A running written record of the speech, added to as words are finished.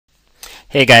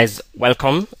Hey guys,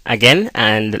 welcome again,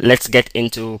 and let's get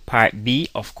into part B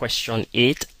of question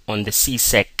 8 on the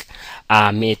CSEC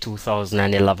May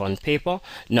 2011 paper.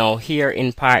 Now here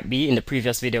in part B, in the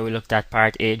previous video we looked at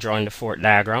part A, drawing the fourth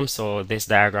diagram. So this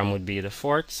diagram would be the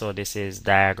fourth, so this is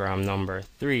diagram number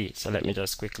 3. So let me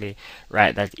just quickly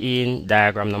write that in,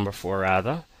 diagram number 4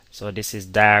 rather. So this is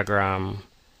diagram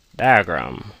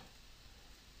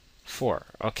 4.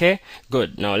 Okay,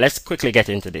 good. Now let's quickly get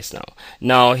into this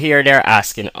now here they're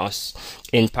asking us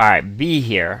in part B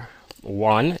here,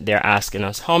 1, they're asking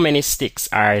us how many sticks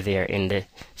are there in the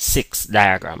 6th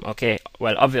diagram. Okay,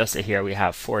 well obviously here we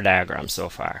have 4 diagrams so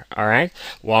far. All right,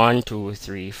 1 2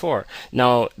 3 4.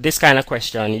 Now this kind of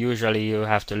question, usually you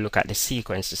have to look at the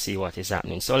sequence to see what is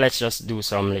happening. So let's just do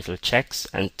some little checks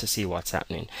and to see what's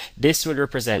happening. This will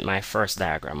represent my first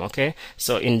diagram. Okay,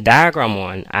 so in diagram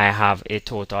 1 I have a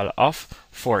total of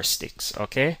 4 sticks.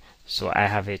 Okay, so I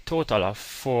have a total of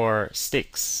 4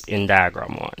 sticks in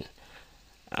diagram 1.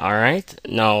 All right,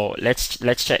 now let's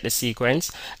check the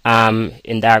sequence.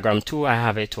 In diagram 2 I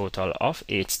have a total of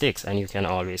 8 sticks, and you can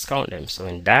always count them. So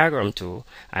in diagram 2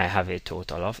 I have a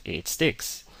total of 8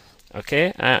 sticks.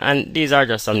 Okay, and these are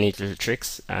just some neat little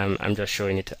tricks. I'm just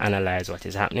showing you to analyze what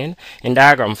is happening. In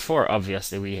diagram 4,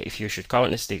 obviously if you should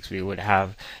count the sticks, we would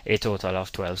have a total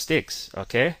of 12 sticks.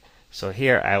 Okay, so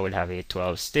here I would have a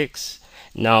 12 sticks.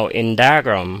 Now in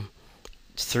diagram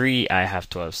 3 I have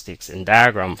 12 sticks. In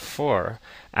diagram 4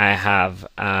 I have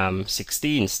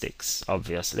 16 sticks,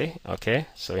 obviously. Okay,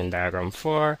 so in diagram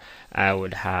 4 I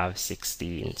would have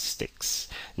 16 sticks.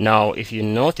 Now if you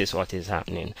notice what is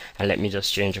happening, and let me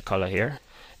just change the color here.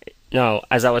 Now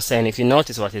as I was saying, if you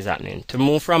notice what is happening, to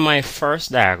move from my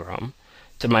first diagram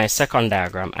to my second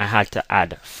diagram I had to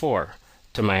add 4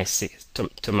 to my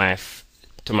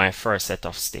first set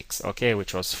of sticks, okay,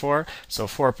 which was 4. So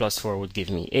 4 plus 4 would give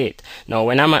me 8. Now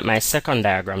when I'm at my second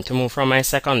diagram, to move from my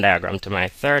second diagram to my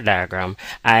third diagram,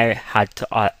 I had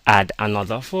to add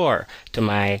another 4 to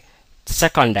my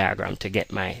second diagram to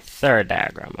get my third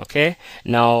diagram. Okay,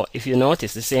 now if you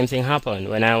notice, the same thing happened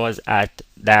when I was at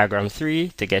diagram 3.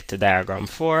 To get to diagram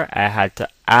 4 I had to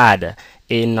add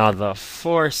another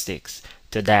 4 sticks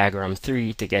to diagram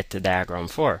 3 to get to diagram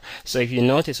 4. So if you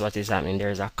notice what is happening,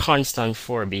 there's a constant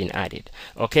 4 being added.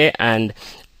 Okay, and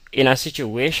in a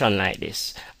situation like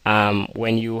this,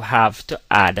 when you have to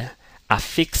add a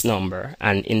fixed number,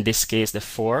 and in this case the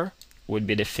 4 would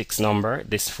be the fixed number,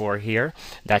 this 4 here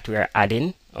that we are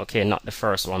adding. Okay, not the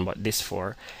first one, but this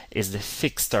 4 is the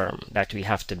fixed term that we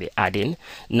have to be adding.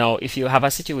 Now if you have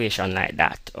a situation like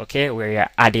that, okay, where you're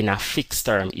adding a fixed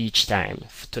term each time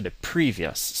to the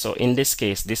previous, so in this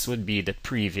case this would be the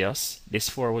previous, this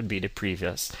 4 would be the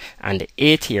previous, and the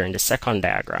 8 here in the second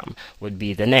diagram would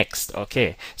be the next.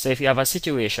 Okay, so if you have a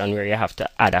situation where you have to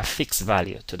add a fixed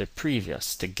value to the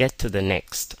previous to get to the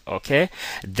next, okay,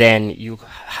 then you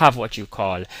have what you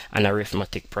call an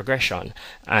arithmetic progression,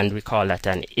 and we call that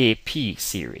an AP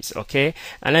series. Okay,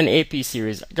 and an AP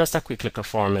series, just a quick little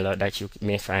formula that you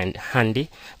may find handy,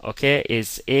 okay,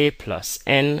 is a plus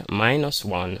n minus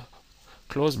 1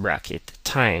 close bracket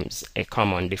times a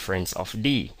common difference of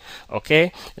d.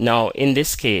 Okay, now in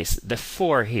this case the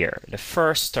 4 here, the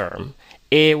first term,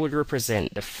 a would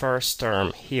represent the first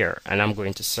term here, and I'm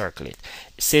going to circle it.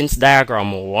 Since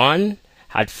diagram 1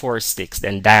 had 4 sticks,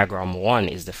 then diagram 1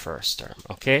 is the first term.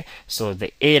 Okay, so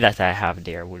the a that I have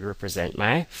there would represent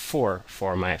my 4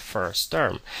 for my first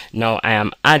term. Now I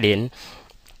am adding,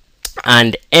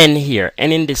 and n here,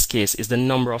 n in this case is the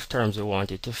number of terms we want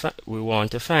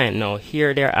to find. Now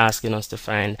here they're asking us to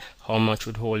find how much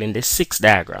would hold in the 6th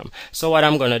diagram. So what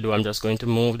I'm going to do, I'm just going to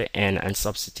move the n and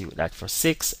substitute that for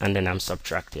 6, and then I'm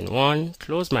subtracting 1,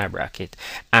 close my bracket,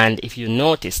 and if you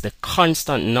notice the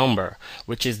constant number,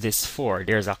 which is this 4,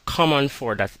 there's a common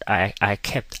 4 that I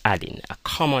kept adding, a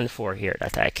common 4 here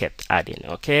that I kept adding.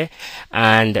 Okay,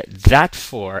 and that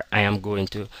 4 I am going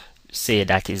to say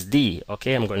that is d.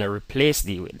 Okay, I'm going to replace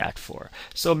d with that 4.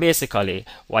 So basically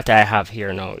what I have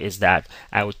here now is that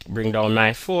I would bring down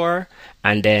my 4,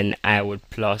 and then I would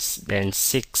plus, then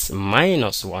 6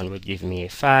 minus 1 would give me a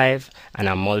 5, and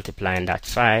I'm multiplying that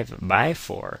 5 by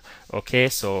 4. Okay,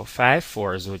 so 5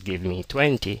 4s would give me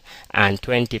 20, and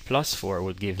 20 plus 4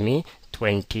 would give me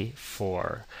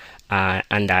 24,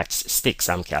 and that's sticks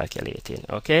I'm calculating.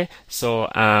 Okay, so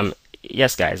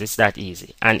yes guys, it's that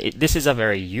easy, and this is a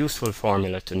very useful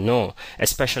formula to know,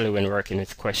 especially when working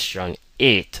with question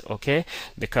 8. Okay,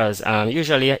 because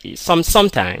usually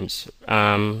sometimes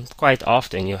quite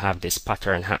often you have this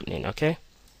pattern happening.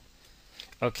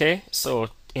 Okay, so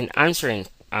in answering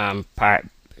part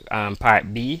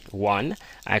B1,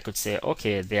 I could say,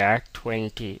 okay, there are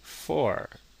 24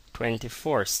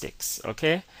 24 sticks.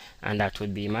 Okay, and that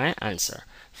would be my answer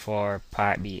for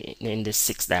part B in the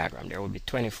sixth diagram. There will be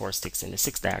 24 sticks in the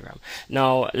sixth diagram.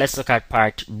 Now let's look at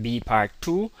part B, part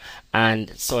 2,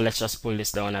 and so let's just pull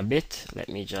this down a bit. Let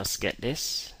me just get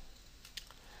this.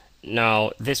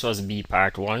 Now this was B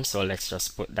part 1, so let's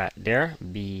just put that there,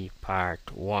 B part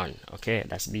 1. Okay,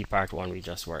 that's B part 1, we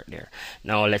just worked there.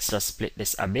 Now let's just split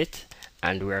this a bit,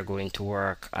 and we're going to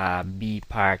work B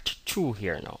part 2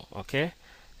 here now. Okay,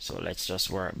 so let's just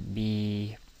work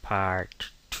B part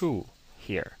 2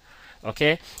 here.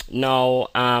 Okay, now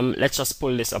let's just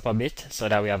pull this up a bit so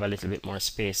that we have a little bit more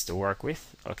space to work with.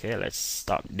 Okay, let's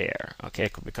stop there. Okay,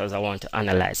 because I want to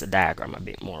analyze the diagram a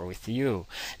bit more with you.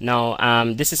 Now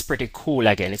this is pretty cool.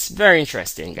 Again, it's very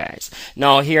interesting, guys.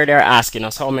 Now here they're asking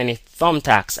us how many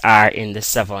thumbtacks are in the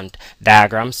seventh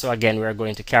diagram. So again, we're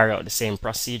going to carry out the same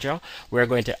procedure. We're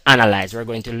going to analyze, we're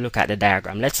going to look at the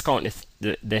diagram. Let's count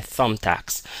the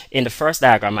thumbtacks. In the first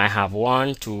diagram, I have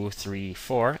 1, 2, 3,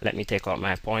 4. Let me take out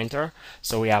my pointer.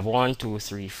 So we have 1, 2,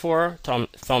 3, 4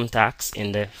 thumbtacks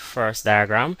in the first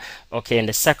diagram. Okay, in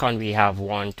the second, we have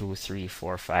 1, 2, 3,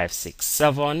 4, 5, 6,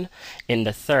 7. In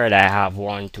the third, I have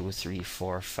 1, 2, 3,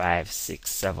 4, 5,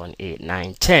 6, 7, 8,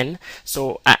 9, 10.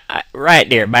 So right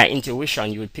there, by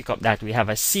intuition, you would pick up that we have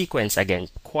a sequence again,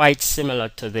 quite similar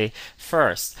to the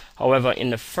first. However,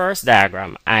 in the first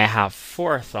diagram, I have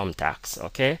 4 thumbtacks.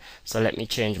 Okay, so let me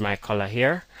change my color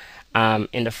here.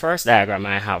 In the first diagram,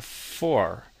 I have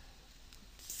 4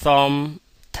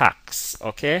 thumbtacks.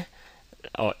 Okay,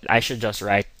 I should just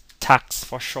write tacks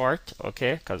for short.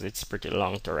 Okay, because it's pretty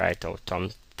long to write out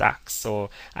thumbtacks. So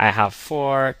I have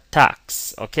 4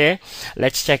 tacks. Okay,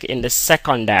 let's check in the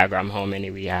second diagram how many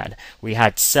we had. We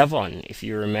had 7, if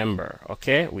you remember.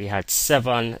 Okay, we had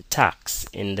 7 tacks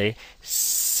in the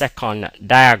second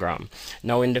diagram.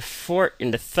 Now in the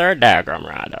third diagram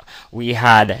rather, we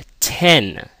had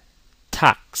 10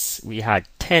 tacks. We had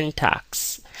 10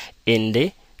 tacks in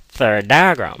the third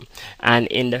diagram. And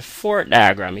in the fourth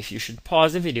diagram, if you should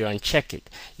pause the video and check it,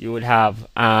 you would have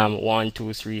 1,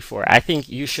 2, 3, 4. I think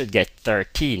you should get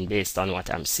 13 based on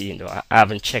what I'm seeing, though I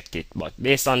haven't checked it, but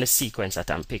based on the sequence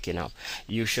that I'm picking up,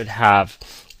 you should have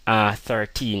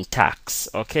 13 tacks.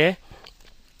 Okay,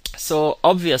 so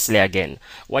obviously, again,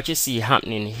 what you see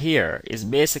happening here is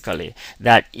basically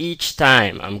that each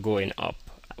time I'm going up,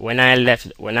 when I left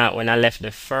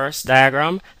the first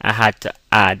diagram, I had to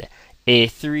add a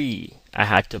 3. I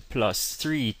had to plus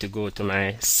 3 to go to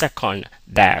my second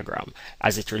diagram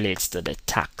as it relates to the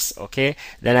tacks. Okay,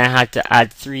 then I had to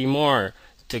add 3 more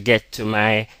to get to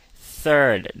my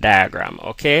third diagram.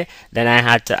 Okay, then I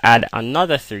had to add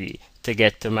another 3 to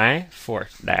get to my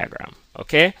fourth diagram.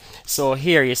 Okay, so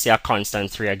here you see a constant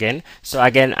 3 again. So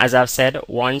again, as I've said,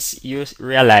 once you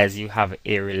realize you have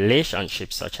a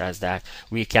relationship such as that,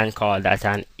 we can call that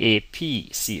an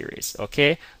AP series.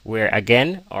 Okay, where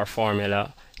again our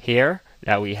formula here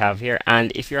that we have here,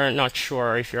 and if you're not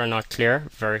sure, if you're not clear,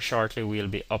 very shortly we'll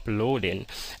be uploading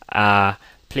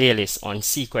playlist on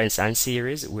sequence and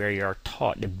series where you're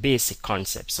taught the basic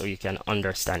concept so you can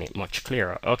understand it much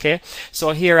clearer. Okay,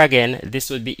 so here again, this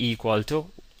would be equal to,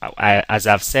 as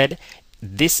I've said,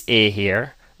 this A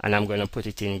here, and I'm going to put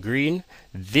it in green.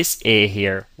 This A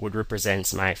here would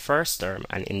represent my first term,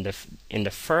 and in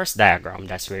the first diagram,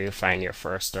 that's where you find your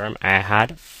first term, I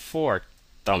had 4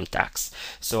 thumbtacks.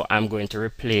 So I'm going to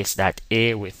replace that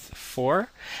A with 4,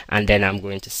 and then I'm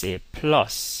going to say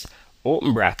plus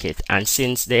open bracket, and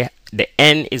since the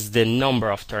n is the number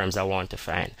of terms I want to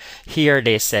find, here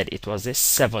they said it was a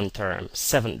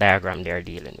 7th diagram they're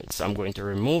dealing with, so I'm going to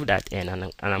remove that n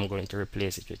and I'm going to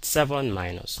replace it with 7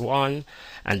 minus 1,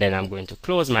 and then I'm going to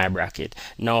close my bracket.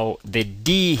 Now the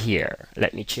D here,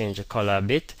 let me change the color a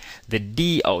bit. The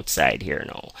D outside here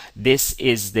now, this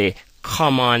is the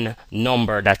common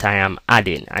number that I am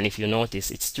adding, and if you notice,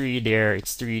 it's 3 there,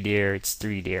 it's 3 there, it's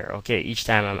 3 there. Okay, each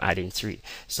time I'm adding 3,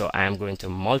 so I am going to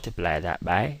multiply that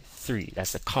by 3.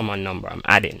 That's the common number I'm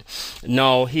adding.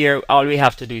 Now here all we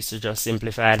have to do is to just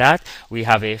simplify that. We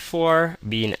have a 4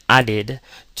 being added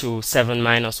to 7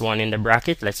 minus 1 in the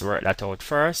bracket. Let's work that out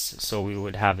first. So we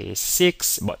would have a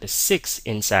 6, but the 6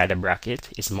 inside the bracket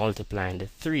is multiplying the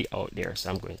 3 out there, so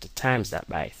I'm going to times that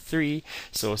by 3.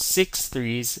 So 6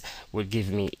 3s would give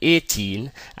me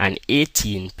 18, and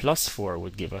 18 plus 4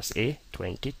 would give us a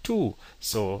 22.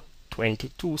 So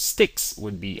 22 sticks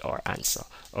would be our answer.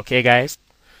 Okay, guys?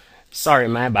 Sorry,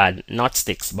 my bad, not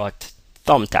sticks, but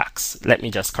thumbtacks. Let me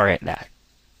just correct that.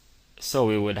 So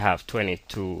we would have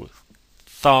 22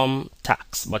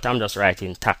 thumbtacks, but I'm just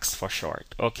writing tacks for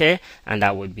short. Okay, and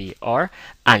that would be our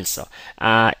answer.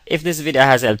 If this video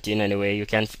has helped you in any way, you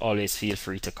can always feel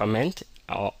free to comment.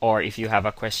 or if you have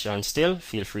a question still,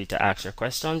 feel free to ask your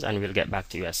questions and we'll get back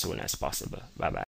to you as soon as possible. Bye bye.